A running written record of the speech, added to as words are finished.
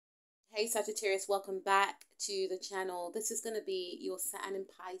Hey Sagittarius, welcome back to the channel. This is going to be your Saturn and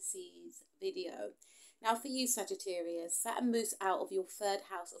Pisces video. Now for you Sagittarius, Saturn moves out of your third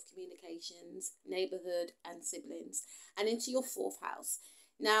house of communications, neighborhood and siblings and into your fourth house.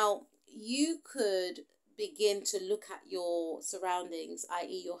 Now you could begin to look at your surroundings,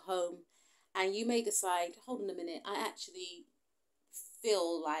 i.e. your home, and you may decide, hold on a minute, I actually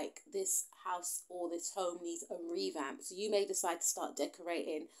feel like this house or this home needs a revamp. So you may decide to start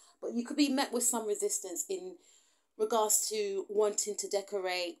decorating, but you could be met with some resistance in regards to wanting to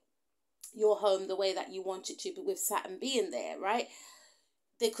decorate your home the way that you want it to, but with Saturn being there, right?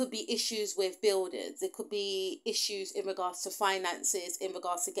 There could be issues with builders. There could be issues in regards to finances, in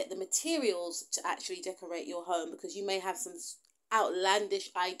regards to get the materials to actually decorate your home, because you may have some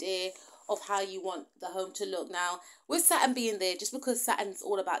outlandish idea of how you want the home to look. Now, with Saturn being there, just because Saturn's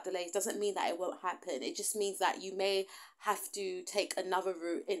all about delays doesn't mean that it won't happen. It just means that you may have to take another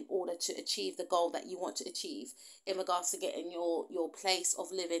route in order to achieve the goal that you want to achieve in regards to getting your place of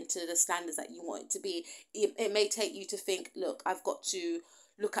living to the standards that you want it to be. It may take you to think, look, I've got to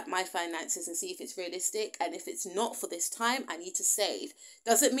look at my finances and see if it's realistic, and if it's not for this time, I need to save.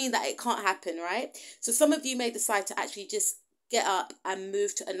 Doesn't mean that it can't happen, right? So some of you may decide to actually just get up and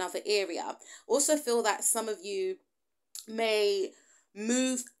move to another area. Also feel that some of you may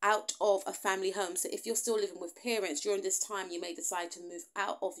move out of a family home. So if you're still living with parents during this time, you may decide to move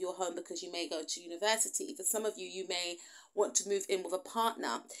out of your home because you may go to university. For some of you, you may want to move in with a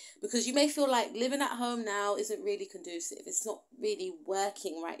partner because you may feel like living at home now isn't really conducive. It's not really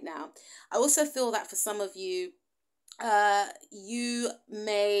working right now. I also feel that for some of you, you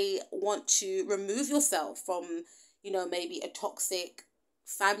may want to remove yourself from, maybe a toxic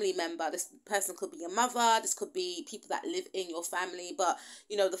family member. This person could be your mother. This could be people that live in your family. But,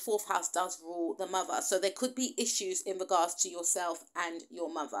 the fourth house does rule the mother. So there could be issues in regards to yourself and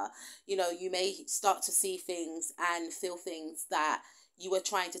your mother. You may start to see things and feel things that you were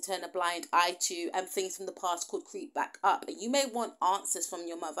trying to turn a blind eye to, and things from the past could creep back up. And you may want answers from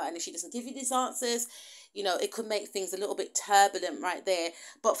your mother. And if she doesn't give you these answers, it could make things a little bit turbulent right there.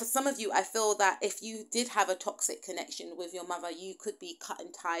 But for some of you, I feel that if you did have a toxic connection with your mother, you could be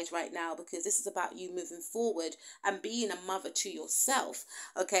cutting ties right now, because this is about you moving forward and being a mother to yourself.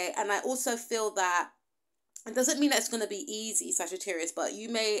 Okay. And I also feel that it doesn't mean that it's going to be easy, Sagittarius, but you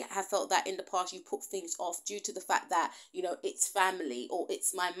may have felt that in the past you put things off due to the fact that, it's family or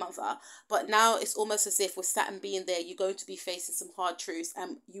it's my mother. But now it's almost as if with Saturn being there, you're going to be facing some hard truths,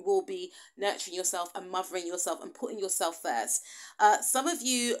 and you will be nurturing yourself and mothering yourself and putting yourself first. Some of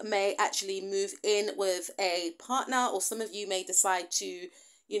you may actually move in with a partner, or some of you may decide to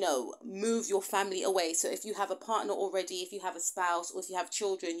move your family away. So if you have a partner already, if you have a spouse, or if you have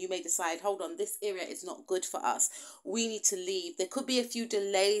children, you may decide, hold on, this area is not good for us. We need to leave. There could be a few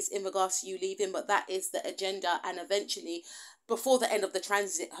delays in regards to you leaving, but that is the agenda. And eventually, before the end of the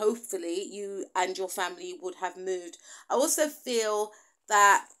transit, hopefully you and your family would have moved. I also feel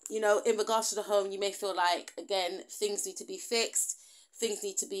that, in regards to the home, you may feel like, again, things need to be fixed. Things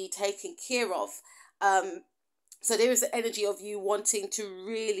need to be taken care of. So there is the energy of you wanting to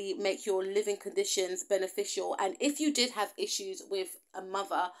really make your living conditions beneficial. And if you did have issues with a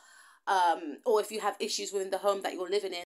mother, or if you have issues within the home that you're living in,